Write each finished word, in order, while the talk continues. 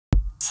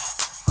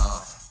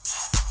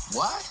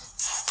What?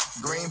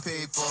 Green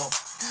people,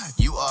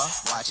 you are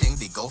watching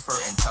the Gopher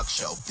and Tuk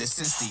show. This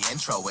is the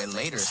intro and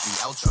later's the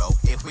outro.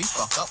 If we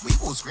fuck up, we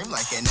will scream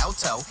like an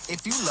alto.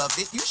 If you loved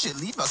it, you should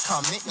leave a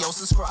comment. Yo,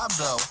 subscribe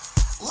though.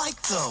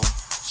 Like though.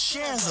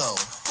 Share though.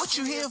 What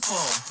you here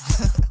for?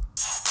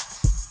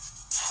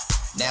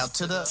 Now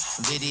to the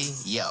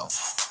video.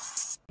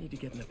 Need to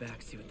get in the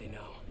back, see what they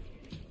know.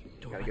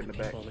 Door Gotta by get in the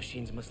the back. pinball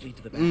machines must lead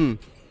to the back. Just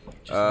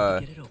need to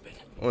get it open.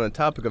 On the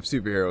topic of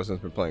superheroes,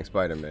 since we're playing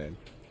Spider-Man,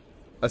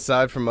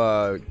 aside from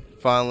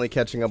finally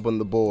catching up on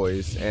the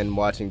boys and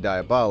watching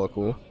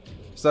Diabolical,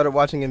 started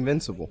watching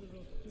Invincible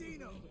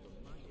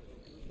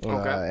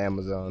on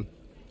Amazon.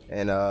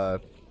 And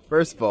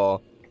first of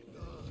all,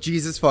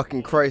 Jesus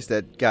fucking Christ,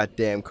 that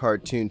goddamn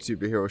cartoon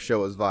superhero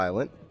show is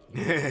violent.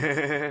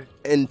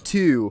 And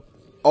two,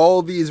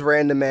 all these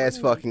random ass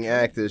fucking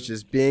actors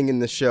just being in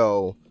the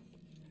show.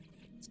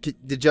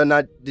 Did y'all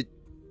not? Did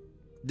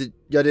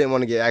y'all didn't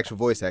want to get actual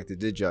voice actors,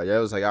 did y'all?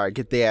 Y'all was like, all right,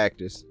 get the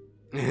actors.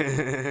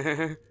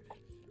 It's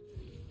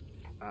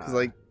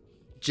like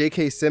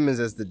J.K. Simmons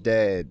as the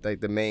dad,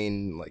 like the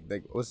main,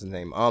 like what's his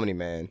name,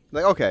 Omni-Man.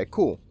 Like, okay,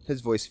 cool,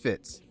 his voice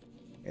fits.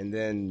 And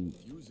then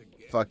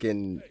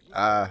fucking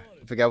I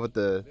forgot what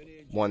the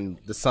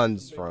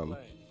son's from.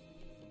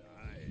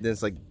 Then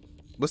it's like,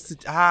 what's the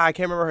I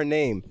can't remember her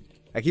name.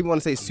 I keep wanting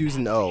to say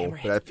Susan O,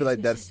 but I feel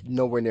like that's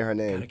nowhere near her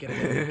name.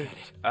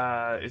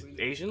 Is it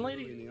Asian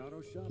lady?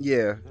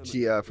 Yeah,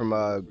 she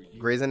from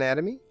Grey's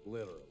Anatomy.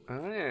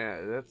 Oh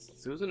yeah, that's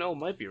Susan O.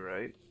 Might be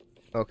right.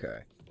 Okay,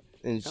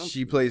 and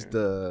she plays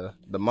the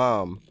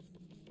mom.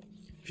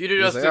 Future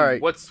Justin, like,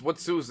 right.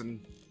 what's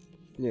Susan?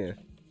 Yeah.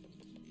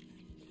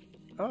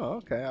 Oh,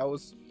 okay. I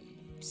was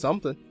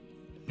something.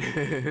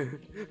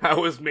 I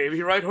was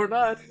maybe right or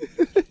not.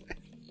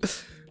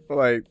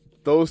 Like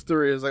those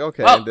three is like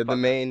okay, oh, they're the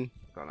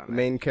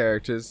main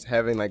characters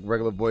having like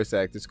regular voice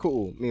actors.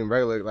 Cool. I mean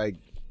regular like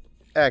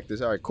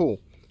actors. All right, cool.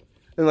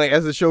 And like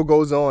as the show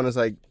goes on, it's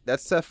like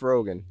that's Seth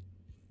Rogen.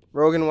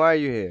 Rogen, why are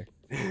you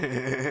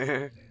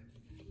here?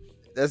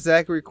 That's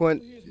Zachary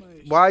Quint.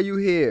 Why are you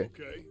here?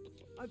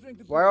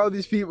 Why are all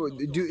these people?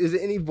 Is there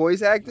any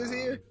voice actors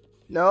here?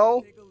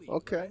 No.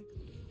 Okay.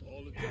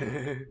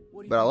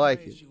 But I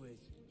like it.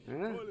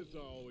 Yeah.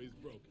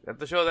 That's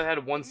the show that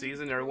had one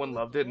season, everyone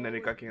loved it, and then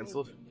it got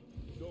canceled.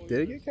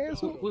 Did it get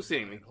canceled? Who's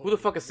seeing me? Who the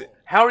fuck is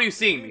how are you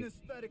seeing me?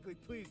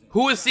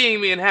 Who is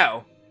seeing me and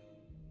how?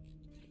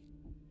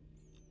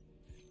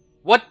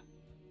 What?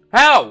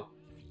 How?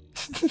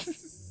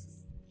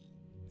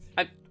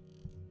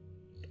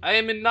 I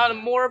am in not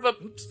more of a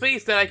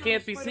space that I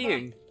can't be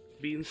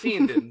being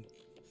seen in.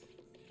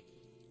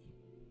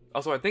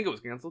 Also, I think it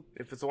was canceled,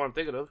 if it's the one I'm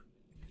thinking of.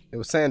 It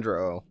was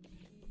Sandra Oh.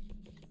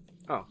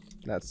 Oh.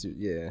 That's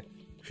yeah.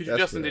 Future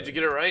Justin, did you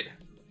get it right?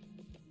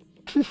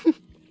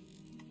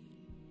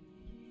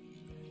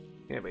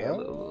 Yeah, but yeah,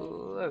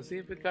 let's see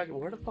if it got.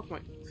 Where the fuck am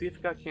I? See if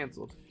it got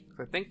canceled.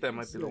 Cause I think that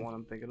might be the one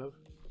I'm thinking of.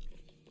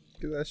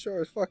 Cause I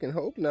sure as fucking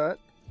hope not.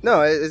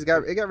 No, it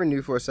got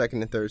renewed for a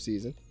second and third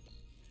season.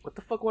 What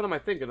the fuck? What am I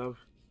thinking of?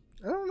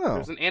 I don't know.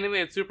 There's an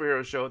animated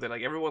superhero show that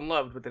like everyone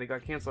loved, but then it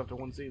got canceled after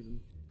one season.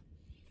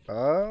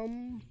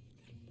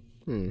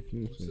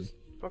 What's this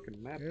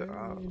fucking map?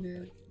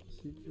 Animated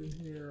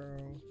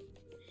superhero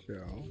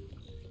show.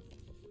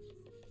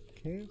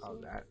 Oh,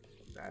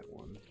 that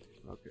one.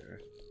 Okay.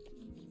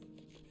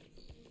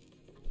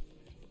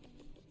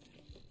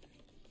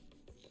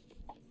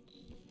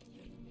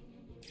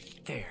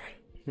 There.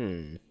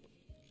 Hmm.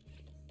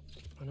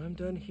 When I'm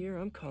done here,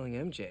 I'm calling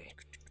MJ.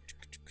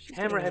 She's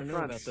Hammerhead know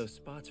fronts. about those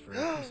spots for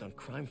a piece on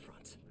crime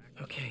fronts.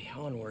 Okay,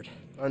 onward.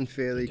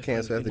 Unfairly Need to find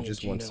canceled after Vinny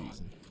just and one Gino.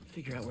 season.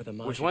 Figure out where the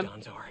Which one?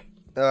 Dons are.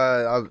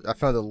 I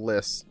found a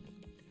list.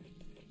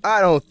 I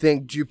don't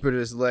think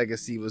Jupiter's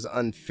Legacy was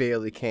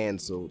unfairly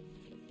canceled.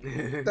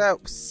 That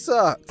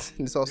sucked.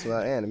 It's also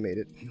not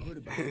animated.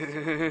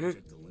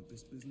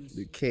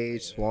 Luke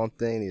Cage, Swamp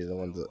Thing, these are the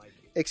ones that...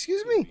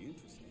 Excuse me?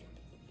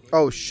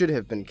 Oh, should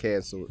have been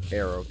canceled.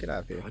 Arrow, get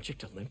out of here.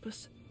 Project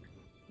Olympus?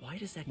 Why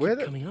does that Where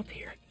keep coming up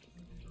here?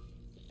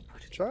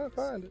 Try to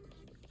find it.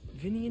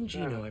 Vinny and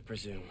Gino, I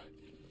presume.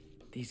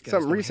 These guys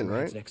Something know recent,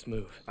 Hammerhead's right? next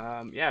move.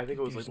 Yeah, I think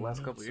it was like There's the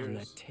last couple notes on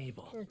years. that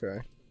table.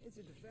 Okay. It's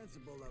a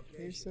defensible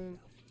location.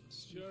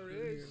 Sure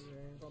is.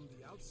 From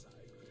the outside,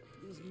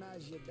 these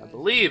magic I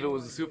believe it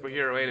was a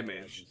superhero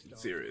animation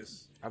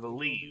series. I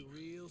believe,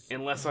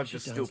 unless I'm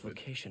just Don's stupid.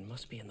 location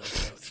must be in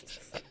those notes.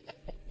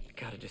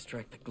 Gotta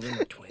distract the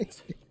Glimmer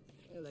twins.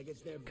 like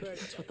it's their 'Cause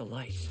birthday. that's what the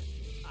lights.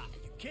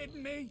 You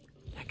kidding me?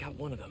 That got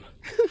one of them.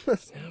 Now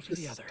for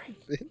the other.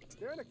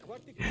 They're an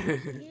eclectic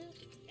group in here,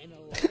 and a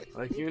lot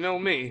Like you know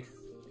me,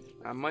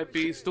 I might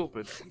be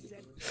stupid.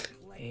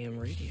 AM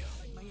radio.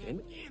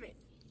 And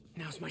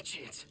now's my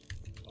chance.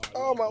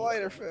 Oh, my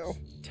lighter fell.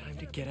 Time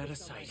to get out of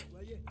sight.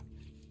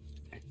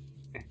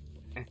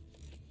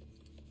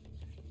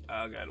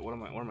 Oh god, where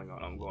am I going?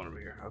 I'm going over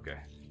here. Okay.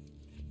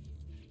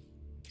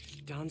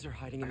 Dons are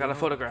hiding in I got the a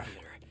photograph.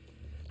 theater.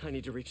 I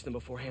need to reach them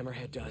before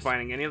Hammerhead does.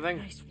 Finding anything?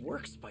 Nice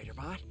work,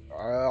 Spider-Bot.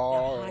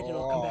 Oh, hide and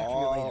I'll come back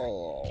for you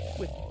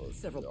later. With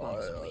several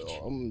bottles of bleach.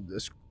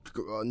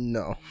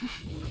 No.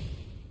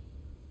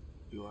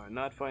 You are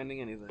not finding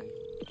anything.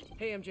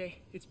 Hey, MJ,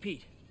 it's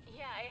Pete.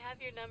 Yeah, I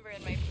have your number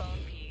in my phone,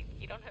 Pete.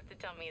 You don't have to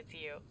tell me it's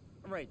you.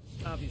 Right,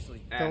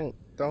 obviously.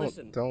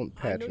 Listen, Don't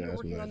I know you're patronize me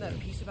working on like that that.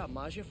 piece about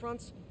Magia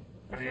fronts.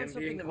 I found am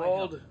something being that might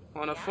help. called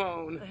on a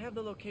phone. I have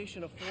the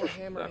location of 4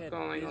 hammerhead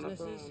calling on a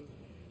businesses, phone.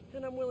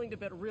 and I'm willing to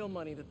bet real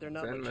money that they're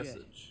not Send legit.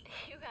 message.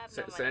 You have no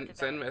Send- money send- to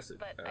send bet, message.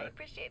 but I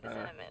appreciate the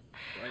sentiment.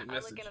 Right I'll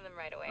message. look into them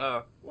right away.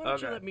 Oh, Why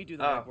don't you okay. let me do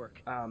the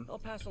legwork? I'll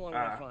pass along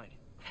what I find.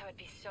 That would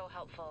be so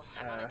helpful.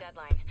 I'm on a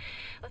deadline.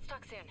 Let's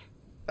talk soon.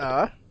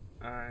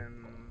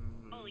 I'm.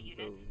 All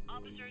units,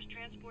 officers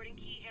transporting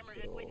key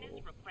hammerhead witness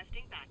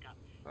requesting backup.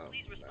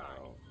 Please respond.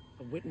 No.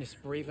 A witness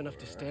brave enough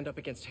to stand up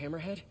against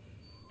Hammerhead?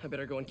 I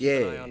better go and keep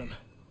an eye on him.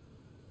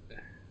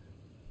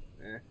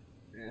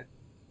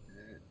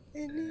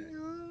 In the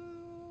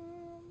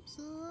arms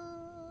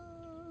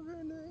of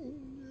an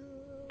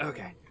angel.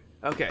 Okay.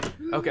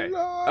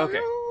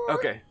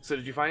 So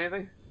did you find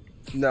anything?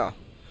 No.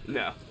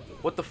 No.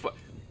 What the fuck?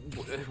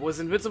 Was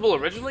Invincible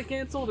originally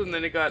canceled and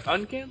then it got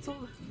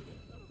uncanceled?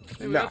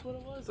 Maybe No. that's what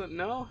it was?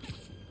 No?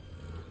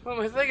 What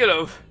am I thinking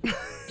of?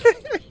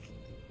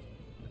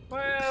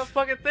 What am I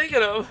fucking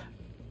thinking of?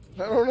 I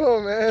don't know,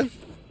 man.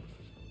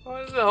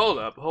 What is it? Hold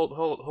up. Hold the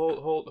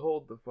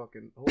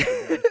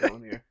damn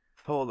phone here.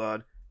 Hold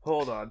on.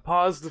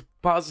 Pause the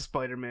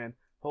Spider-Man.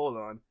 Hold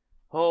on.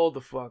 Hold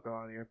the fuck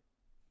on here.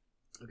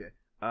 Okay.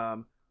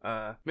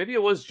 Maybe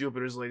it was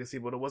Jupiter's Legacy,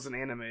 but it wasn't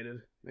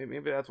animated. Maybe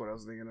that's what I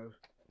was thinking of.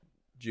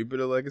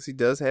 Jupiter Legacy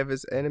does have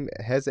has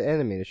an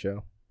animated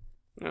show.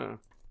 Yeah.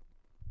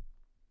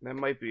 That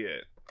might be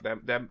it.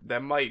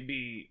 That might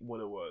be what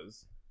it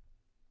was.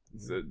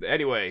 So,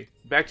 anyway,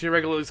 back to your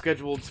regularly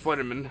scheduled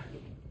Spider-Man.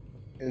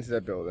 Into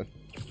that building.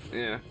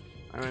 Yeah,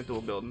 I went to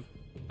a building.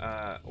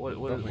 What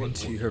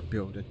Into your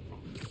building.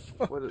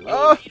 What is,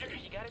 Peter,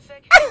 you got a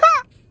sec?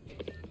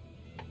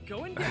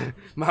 Go in.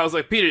 Miles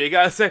like, Peter, you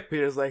got a sec?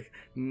 Peter's like,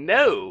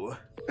 no.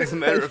 As a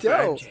matter of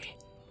Yo. fact,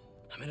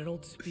 I'm in an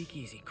old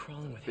speakeasy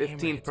crawling with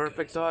 15 Hammerhead's perfect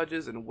goods.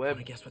 dodges and web.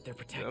 Wanna guess what they're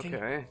protecting?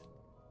 Okay.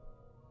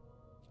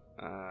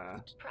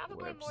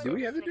 Probably more Do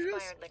we than have to an do this?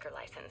 expired liquor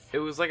license. It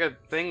was like a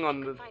thing on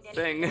If the you find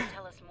thing. anything,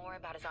 tell us more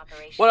about his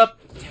operation. What up?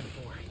 10-4.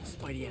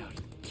 Spidey out.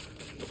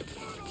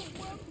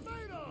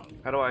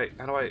 How do I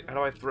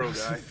throw a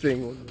guy?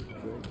 Thing.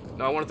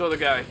 No, I want to throw the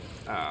guy.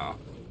 Oh.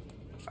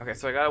 Okay,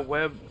 so I got to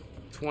web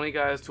 20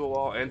 guys to a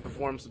wall and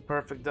perform some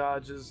perfect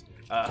dodges.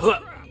 That's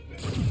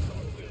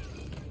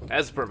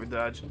a perfect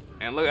dodge.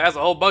 And look, that's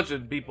a whole bunch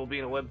of people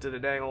being webbed to the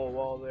dang old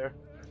wall there.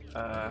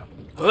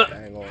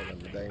 Dang on them,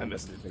 dang I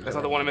missed on it. them. That's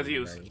not the one I meant to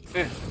use.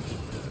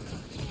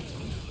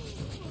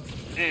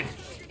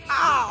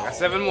 I got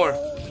 7 more.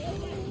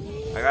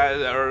 I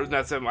got, or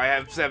not 7, I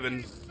have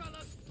 7.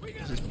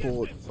 Just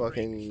pulled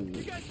fucking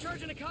Guys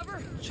charging a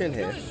cover? chin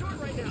hair. Kinda short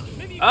right now.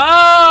 Maybe you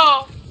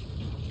Oh!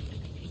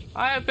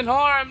 I have been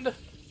harmed.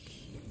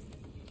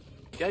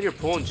 Yeah, you're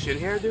pulling chin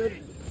hair,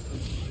 dude?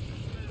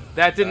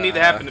 That didn't need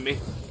to happen to me.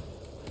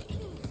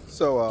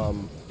 So,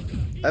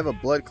 I have a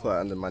blood clot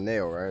under my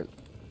nail, right?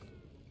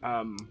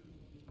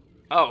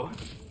 Oh.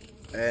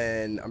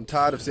 And I'm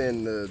tired of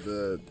seeing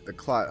the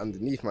clot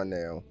underneath my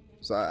nail.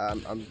 So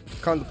I'm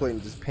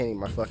contemplating just painting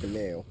my fucking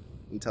nail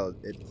until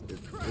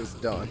it's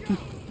done.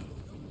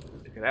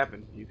 It could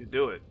happen. You could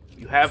do it.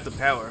 You have the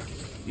power.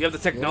 You have the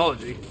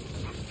technology.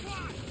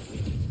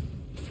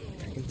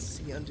 I can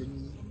see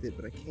underneath it,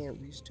 but I can't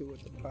reach to it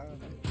to pop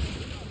it.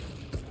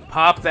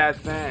 Pop that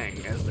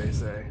thing, as they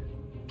say.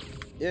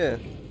 Yeah.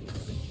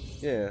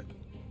 Yeah.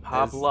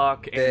 Pop, As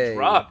lock, and they-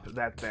 drop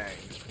that thing.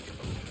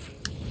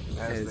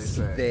 As they As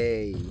say.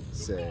 they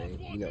say.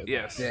 You know,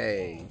 Yes.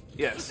 they.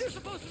 Yes. There's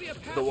supposed to be a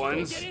path The to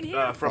ones get in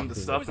here. from the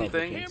Fucking stuff and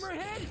Republicans. things.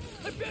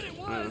 Hammerhead? I bet it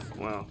was.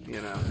 Well,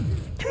 you know.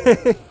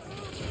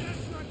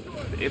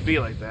 It be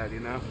like that, you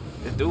know.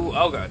 It do.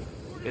 Oh god.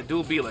 It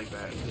do be like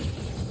that.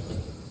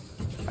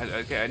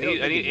 Okay, I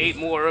need 8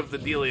 more of the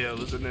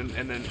Delios, and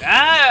then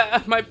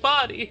my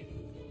body.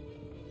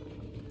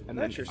 And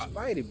then That's your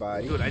Spidey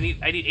body. dude, I need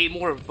 8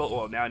 more of both.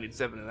 Well, now I need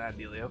 7 of that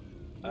Delio.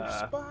 Your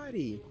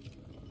Spidey.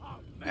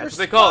 That's what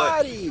they call it.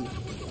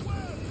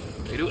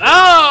 Spidey. They do.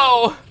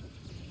 Oh,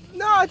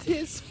 Not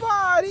his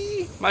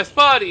Spidey. my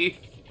Spody.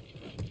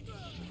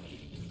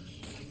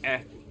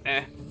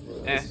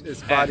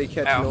 Is Spidey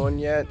catching ow. on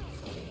yet?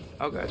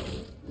 Okay.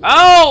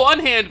 Oh,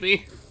 unhand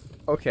me.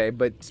 Okay,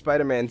 but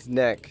Spider-Man's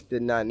neck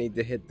did not need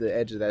to hit the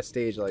edge of that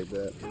stage like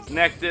that. His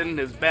neck didn't,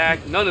 his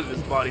back, none of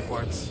his body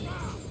parts.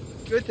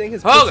 Good thing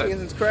his Hold pussy it.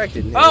 isn't cracked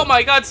in Oh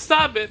my god,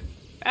 stop it!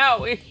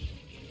 Owie.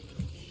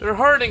 They're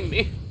hurting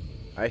me.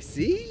 I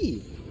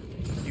see.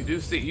 You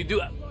do see, you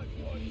do.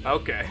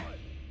 Okay.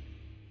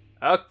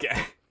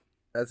 Okay.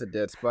 That's a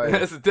dead spider.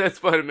 That's a dead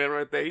Spider-Man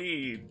right there.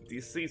 He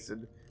deceased.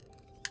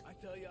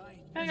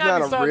 He's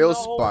not a real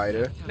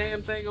spider.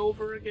 Damn thing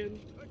over again.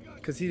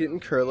 Because he didn't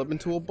curl up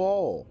into a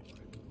ball.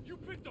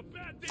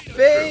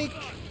 Fake!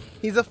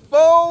 He's a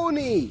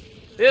phony!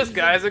 This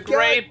guy's a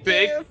great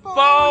big goddamn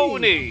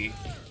phony.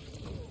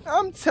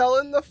 I'm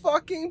telling the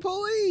fucking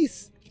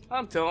police!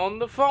 I'm telling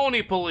the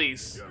phony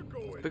police.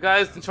 The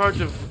guy's in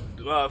charge of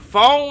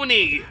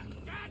phony.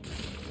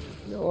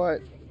 You know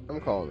what?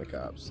 I'm calling the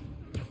cops.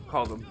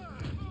 Call them.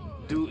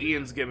 Do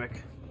Ian's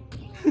gimmick.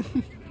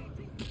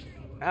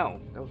 Ow,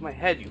 that was my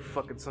head, you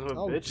fucking son of a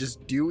bitch.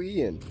 Just do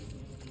Ian.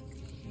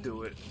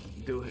 Do it.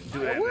 Do it. Do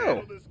that, I will.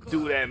 man.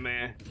 Do that,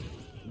 man.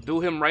 Do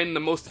him right in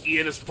the most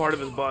Ianest part of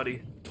his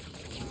body.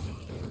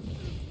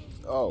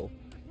 Oh.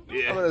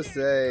 Yeah. I'm gonna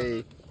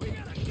say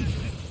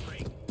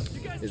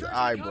his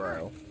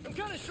eyebrow. I'm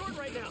kind of short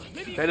right now.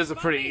 Maybe That is a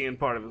pretty Ian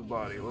part of his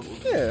body.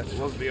 Yeah.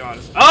 Let's be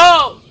honest.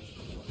 Oh!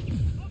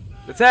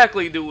 The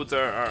tackly dudes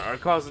are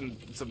causing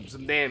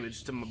some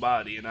damage to my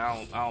body, and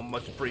I don't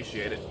much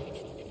appreciate it.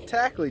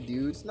 Tackly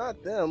dudes,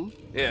 not them.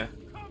 Yeah.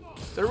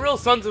 They're real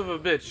sons of a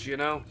bitch, you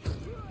know?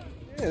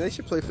 Yeah, they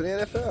should play for the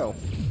NFL.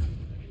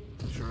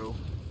 True.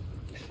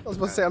 I was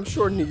about to say, I'm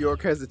sure New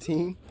York has a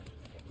team.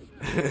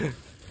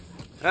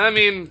 I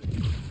mean,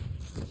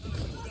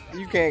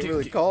 You can't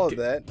really call it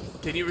that.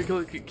 can you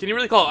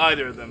really call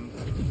either of them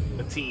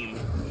a team?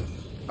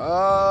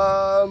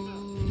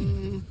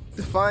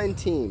 Define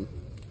team.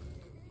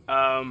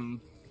 A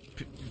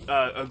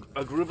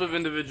group of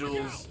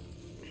individuals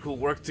who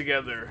work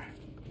together,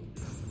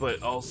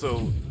 but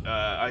also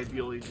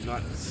ideally do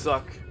not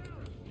suck.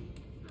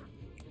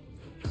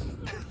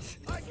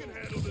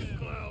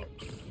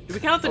 Do we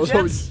count the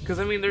Jets? Because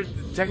I mean, they're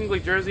technically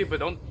Jersey, but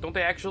don't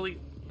they actually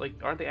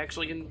aren't they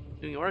actually in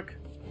New York?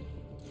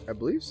 I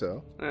believe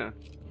so. Yeah.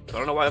 I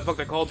don't know why the fuck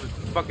they called the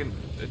fucking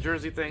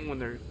Jersey thing when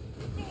they're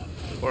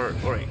or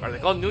are they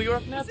called New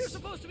York Nets? Is there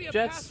supposed to be a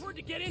Jets? password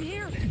to get in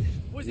here?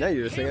 Was Now it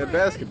you're just thinking of hammerhead?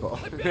 basketball.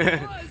 I bet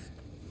it was.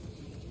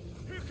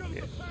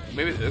 Yeah.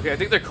 Maybe okay. I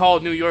think they're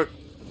called New York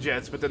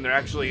Jets, but then they're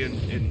actually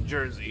in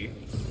Jersey.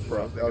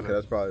 Okay,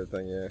 that's probably the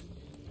thing, yeah.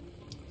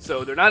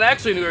 So they're not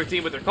actually a New York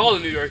team, but they're called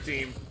a New York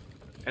team.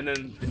 And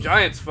then the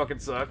Giants fucking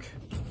suck.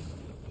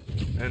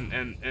 And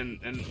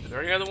are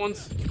there any other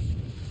ones?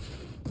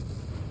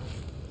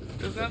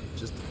 Is that?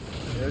 Just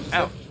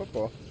Ow.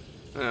 football.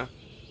 Yeah.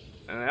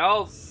 And they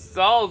all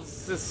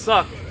just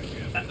suck.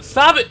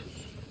 Stop it!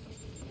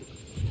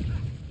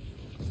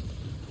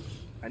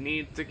 I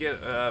need to get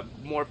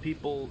more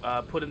people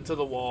put into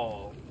the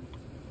wall.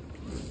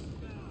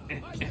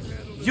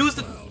 Use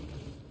the.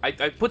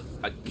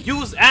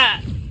 Use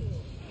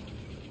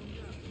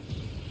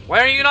Why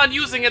are you not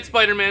using it,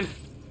 Spider-Man?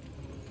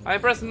 I'm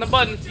pressing the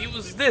button to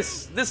use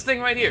this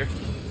thing right here.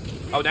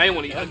 Oh, now you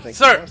want to use it,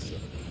 sir.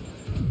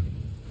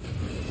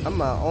 I'm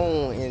my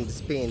own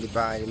independent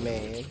body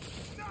man.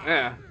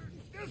 Yeah.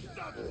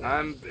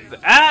 I'm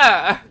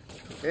Yeah,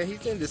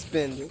 he's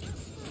independent.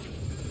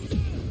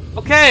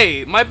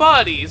 Okay, my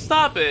body,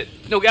 stop it.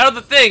 No, get out of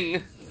the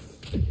thing.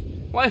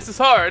 Why is this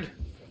hard?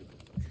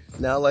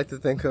 Now I like to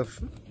think of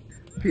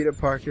Peter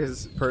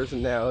Parker's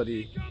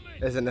personality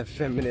as an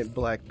effeminate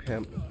black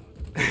pimp.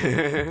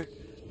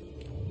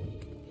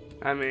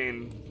 I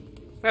mean,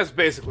 that's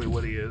basically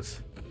what he is.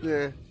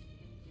 Yeah.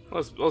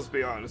 Let's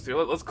be honest here.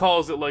 Let's call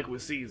it like we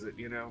sees it,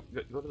 you know.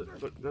 Go to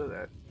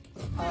that.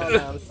 All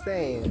I'm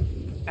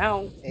saying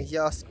Ow. is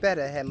y'all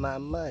better have my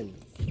money.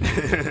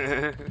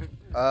 Did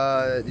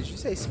you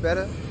say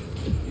Spetta?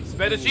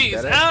 Better cheese.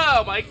 Better.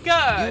 Oh my You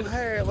god.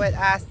 heard what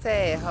I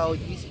said, ho.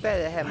 You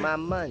better have my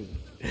money.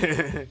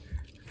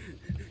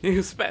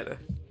 You better.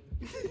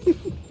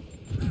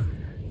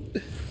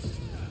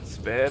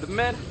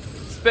 Spider-Man.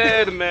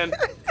 Spider-Man.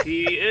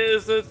 He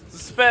is a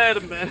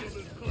Spider-Man.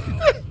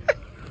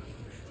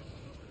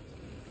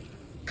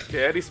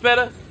 Daddy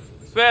Spider.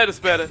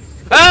 Spider.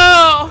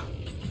 Oh!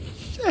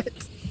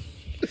 Shit.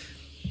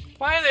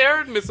 Why are they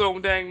hurting me so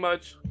dang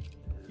much?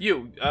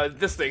 You,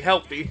 this thing,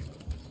 help me.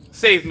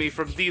 Save me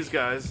from these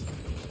guys.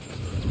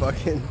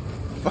 Fucking.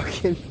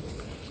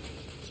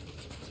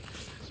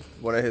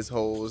 One of his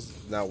holes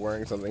not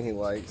wearing something he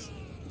likes.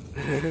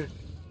 And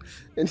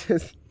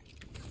just.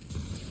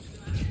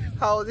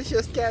 Hold,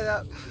 just get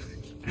up.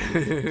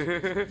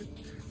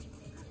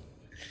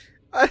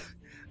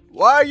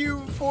 Why are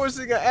you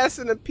forcing an S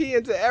and a P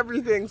into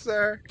everything,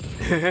 sir?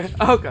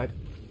 Oh god.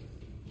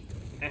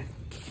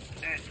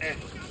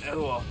 The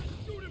wall.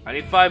 I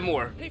need 5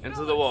 more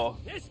into the wall.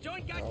 This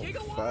joint got Oh,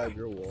 gigawatts. 5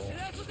 your wall. And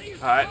that's what they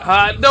used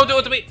Hot. Don't do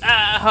it to me.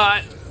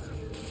 Hot.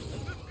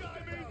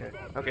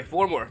 Okay,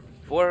 4 more.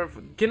 4.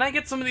 Can I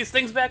get some of these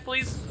things back,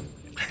 please?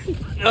 Hey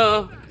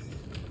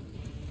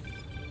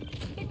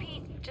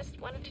Pete, just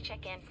wanted to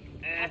check in.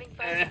 Having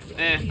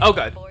fun? Oh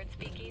god. Bored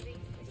speakeasy?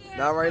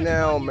 Not right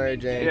now, Mary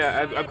Jane.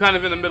 Yeah, I'm kind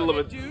of in the middle of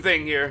a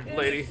thing here,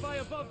 lady. by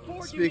above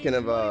 4 Speaking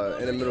of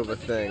in the middle of a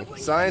thing,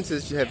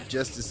 scientists have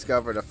just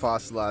discovered a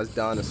fossilized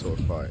dinosaur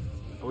part.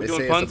 Are we They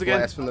doing say puns it's a again?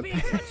 blast from the Be in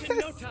touch in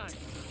no time.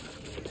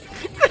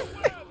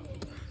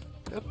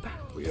 Yep.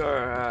 We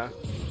are,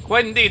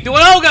 quite indeed doing,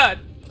 oh god!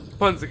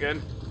 Puns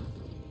again.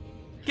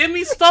 Give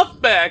me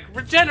stuff back!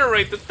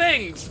 Regenerate the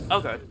things!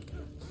 Oh god.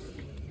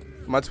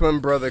 My twin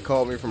brother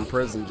called me from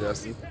prison,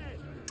 Jesse.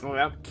 Oh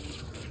yeah?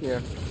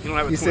 Yeah. You don't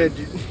have a He twin.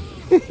 said,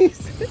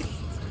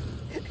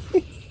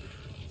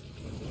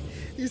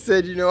 You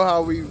said you know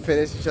how we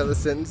finish each other's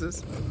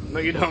sentences? No,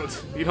 you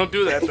don't. You don't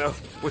do that, though.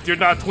 With your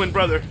not twin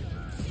brother.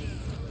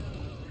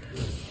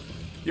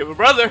 You have a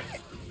brother.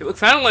 He looks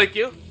kind of like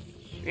you.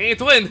 He ain't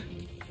twin.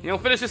 You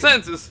don't finish your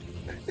sentences.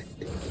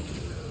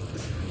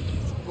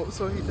 Well,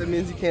 so that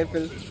means he can't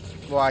finish.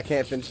 Well, I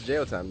can't finish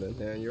jail time then.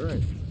 Yeah, you're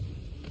right.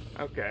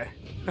 Okay.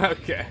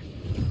 Okay.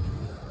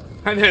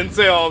 I didn't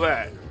say all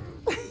that.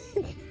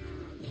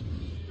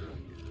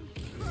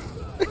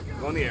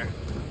 Go in the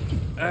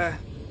air.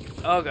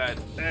 Oh god.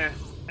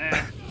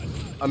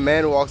 A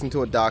man walks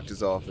into a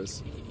doctor's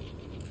office.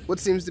 What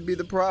seems to be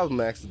the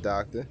problem? Asks the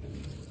doctor.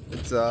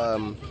 It's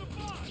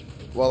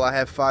well, I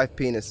have 5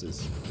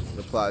 penises.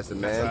 Replies the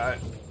man.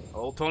 That's alright.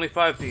 Old Tony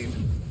 15.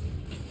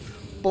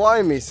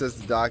 Blimey, says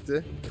the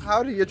doctor.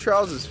 How do your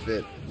trousers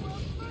fit?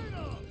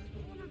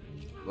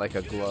 Like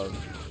a glove.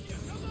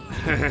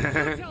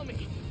 Tell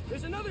me,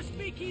 there's another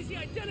speakeasy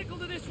identical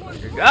to this one.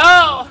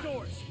 Go!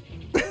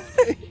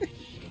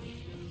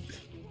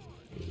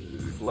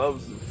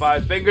 Gloves and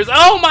 5 fingers.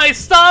 Oh my,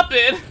 stop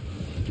it!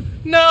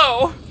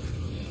 No!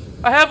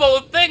 I have all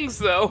the things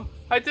though.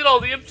 I did all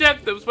the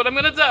objectives, but I'm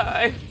gonna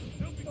die.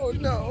 Oh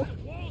no.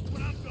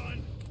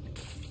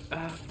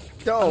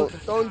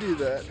 Don't do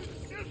that.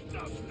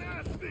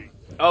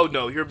 Oh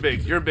no, you're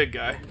big. You're a big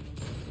guy.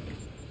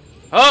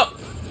 Huh!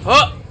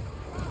 Huh!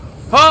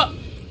 Huh!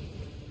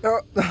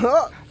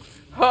 Huh!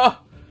 Ha!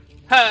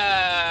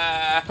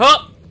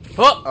 Huh!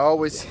 Huh!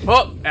 Always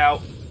Huh!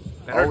 Ow.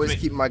 That hurts me.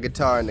 keep my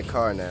guitar in the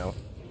car now.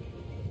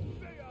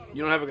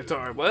 You don't have a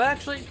guitar. Well,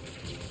 actually,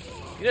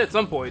 you did at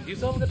some point. Do you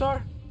still have a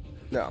guitar?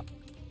 No.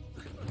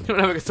 You don't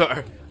have a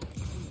guitar.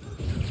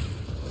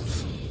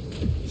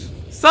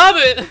 Stop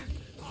it!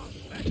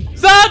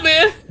 Stop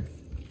it!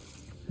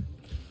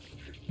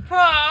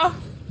 Ah!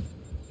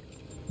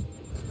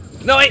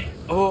 No, wait!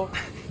 Oh.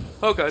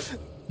 Oh, God.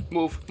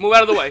 Move. Move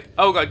out of the way.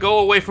 Oh, God. Go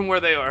away from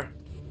where they are.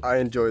 I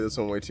enjoy this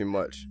one way too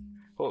much.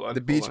 Hold on. The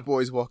Beach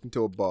Boys walk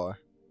into a bar.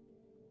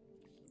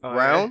 Oh,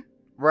 Round?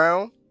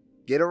 Round?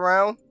 Get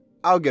around?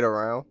 I'll get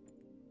around.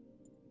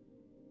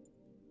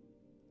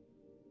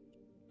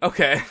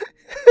 Okay. I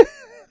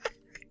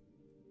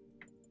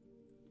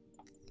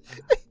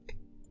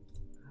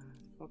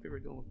thought they were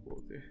doing cool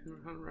too.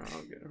 Run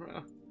around, get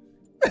around.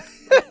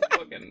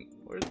 Fucking,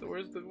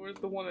 where's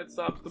the one that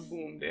stops the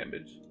boom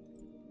damage?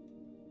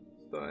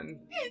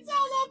 Stun. It's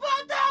all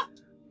about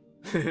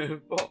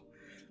the...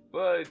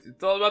 But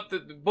it's all about the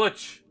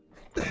butch.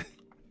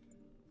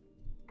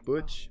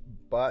 Butch,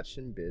 botch,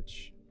 and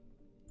bitch.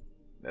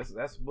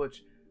 That's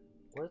butch.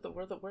 Where's the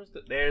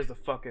there's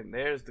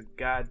the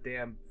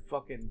goddamn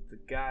fucking the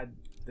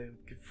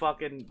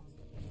fucking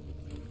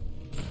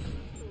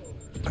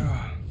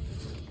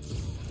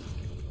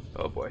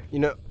oh boy. You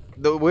know,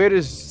 the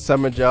weirdest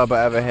summer job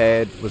I ever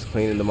had was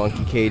cleaning the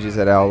monkey cages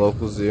at our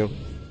local zoo.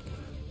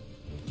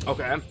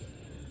 Okay.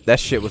 That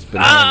shit was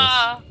bananas.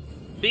 Ah!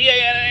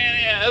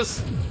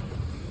 B-A-N-A-N-A-S!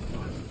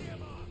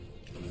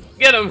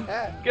 Get him!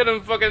 Get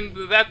him,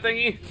 fucking that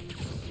thingy!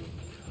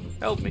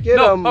 Help me. Get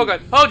no, him, oh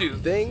god, hold you!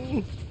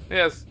 Thing?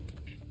 Yes.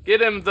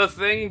 Get him, The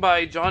Thing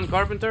by John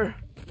Carpenter.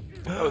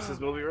 That was his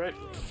movie, right?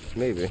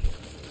 Maybe.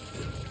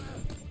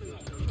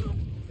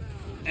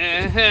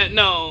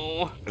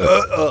 No.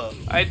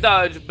 I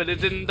dodged, but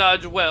it didn't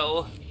dodge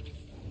well.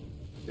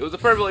 It was a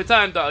perfectly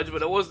timed dodge,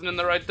 but it wasn't in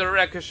the right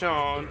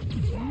direction.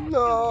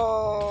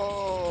 No.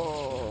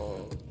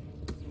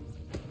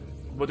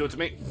 Don't do it to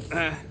me.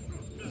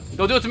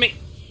 Don't do it to me.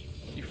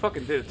 You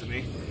fucking did it to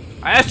me.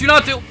 I asked you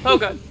not to. Oh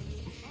god.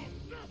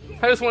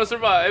 I just want to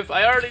survive.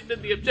 I already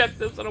did the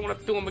objectives. I don't want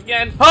to do them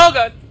again. Oh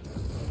god.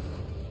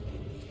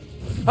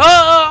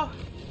 Oh.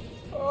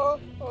 Oh,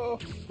 oh,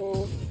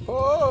 oh,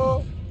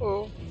 oh,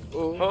 oh,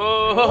 oh.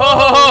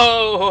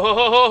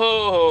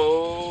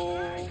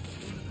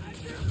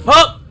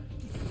 Oh.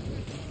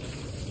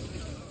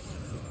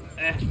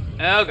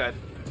 Oh god.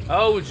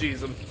 Oh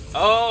jeez.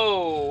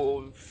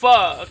 Oh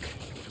fuck.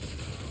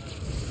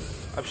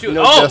 I'm shooting.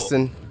 You know,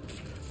 Justin.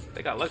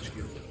 They got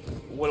electrocuted.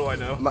 What do I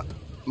know?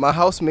 My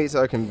housemates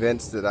are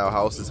convinced that our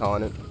house is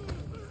haunted.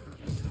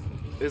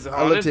 Is it I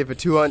haunted? lived here for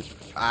 200.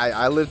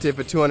 I lived here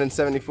for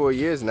 274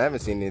 years and I haven't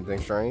seen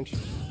anything strange.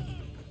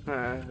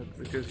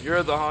 Because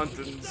you're the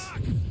hauntings.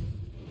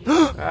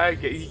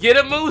 You get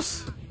it,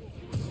 Moose?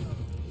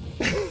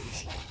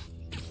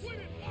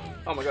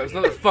 Oh my god, there's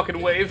another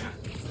fucking wave.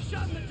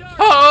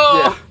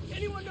 Oh! Yeah.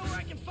 Anyone know where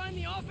I can find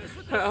the office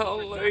with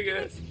Oh my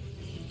god.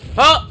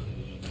 Oh!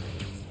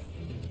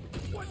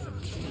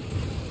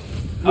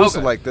 Moose will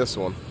Okay. like this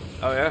one.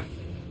 Oh yeah?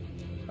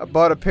 I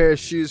bought a pair of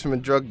shoes from a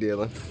drug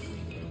dealer.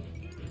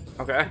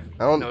 Okay.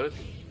 I don't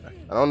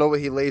know what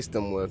he laced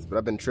them with, but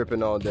I've been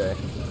tripping all day.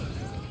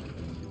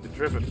 You've been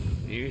tripping.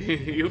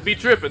 You be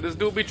tripping. This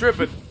dude be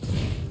tripping.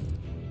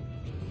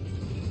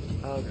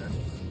 Okay.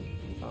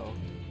 Oh.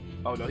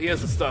 Oh no, he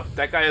has the stuff.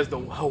 That guy has the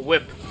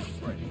whip.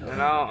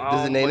 And I'll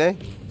Does it nay-nay?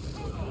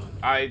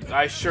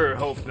 I sure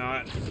hope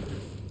not.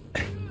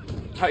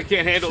 I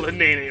can't handle the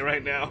nay-nay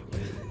right now.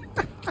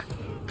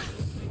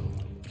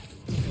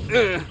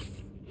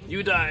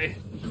 You die.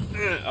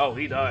 Oh,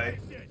 he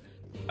died.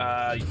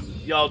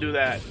 Y'all do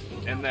that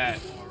and that.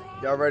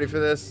 Y'all ready for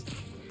this?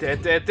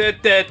 That's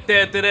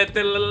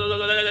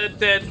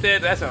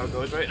how it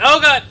goes, right? Oh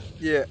god!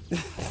 Yeah.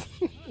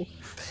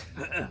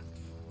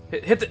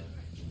 hit the.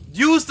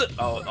 Use the.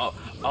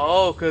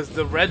 Oh, because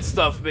the red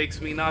stuff makes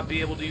me not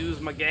be able to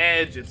use my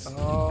gadgets.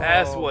 Oh.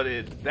 That's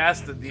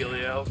the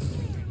dealio.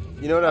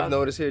 You know what I've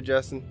noticed here,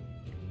 Justin?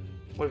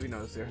 What have you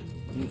noticed here?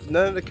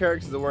 None of the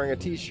characters are wearing a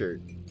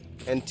t-shirt.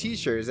 And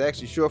t-shirt is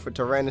actually short for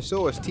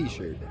Tyrannosaurus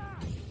t-shirt.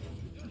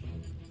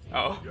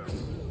 Oh.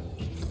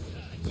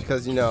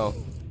 Because, you know,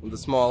 the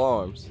small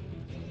arms.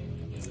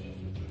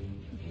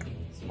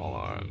 Small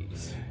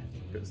arms.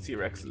 Because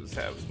T-Rexes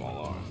have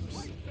small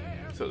arms.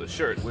 So the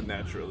shirt would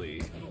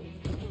naturally,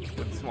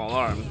 with small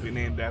arms, be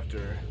named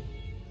after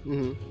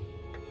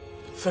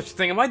such a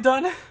thing. Am I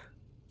done?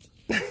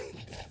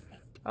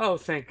 Oh,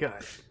 thank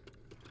God.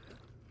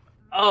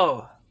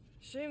 Oh.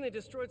 Shame they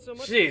destroyed so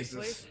much Jesus.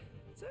 of this place.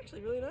 It's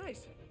actually really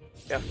nice.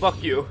 Yeah,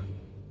 fuck you.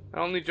 I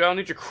don't need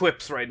your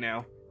quips right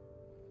now.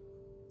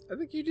 I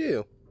think you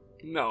do.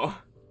 No.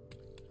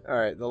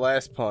 Alright, the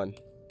last pun.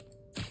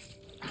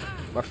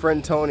 My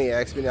friend Tony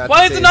asked me not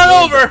Why to is say it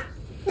not his over?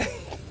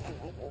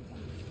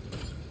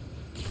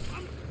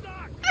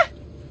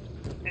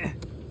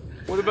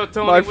 What about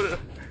Tony?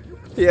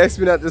 He asked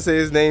me not to say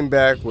his name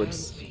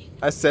backwards.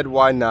 I said,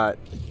 why not?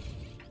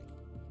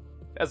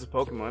 That's a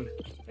Pokemon.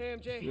 Hey,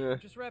 MJ, Yeah.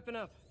 just wrapping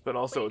up. But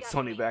also, it's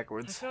Tony I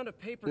backwards. found a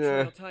paper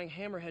Yeah. trail tying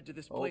Hammerhead to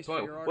this Oh, place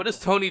for your article. what is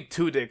Tony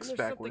Two Dicks And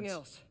there's backwards? something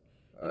else.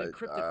 An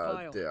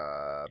encrypted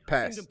file.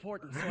 Pass. Seemed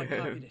important, so I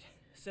copied it.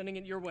 Sending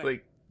it your way.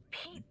 Like,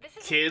 Pete, this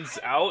is kids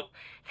incredible. out?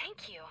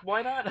 Thank you.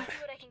 Why not? I'll see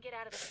what I can get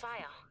out of this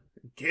file.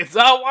 Kids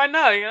out? Why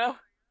not, you know?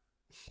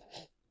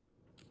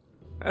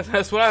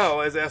 That's what I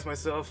always ask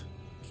myself.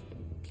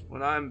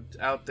 When I'm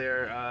out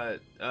there,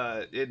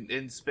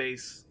 in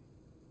space,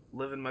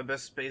 living my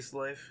best space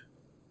life.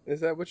 Is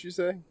that what you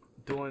say?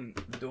 Doing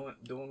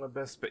my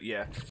best,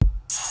 yeah.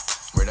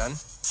 We're done?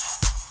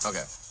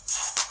 Okay.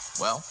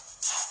 Well,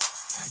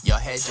 y'all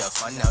had your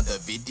fun, now the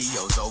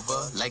video's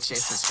over. Like, share,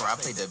 subscribe,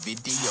 play the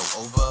video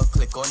over.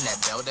 Click on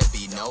that bell to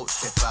be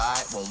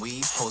notified when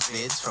we post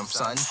vids from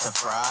sun to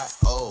fry.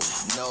 Oh,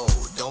 no,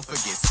 don't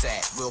forget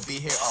Sat. We'll be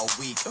here all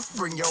week.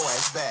 Bring your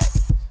ass back.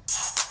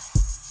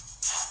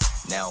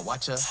 Now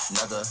watch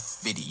another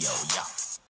video, y'all.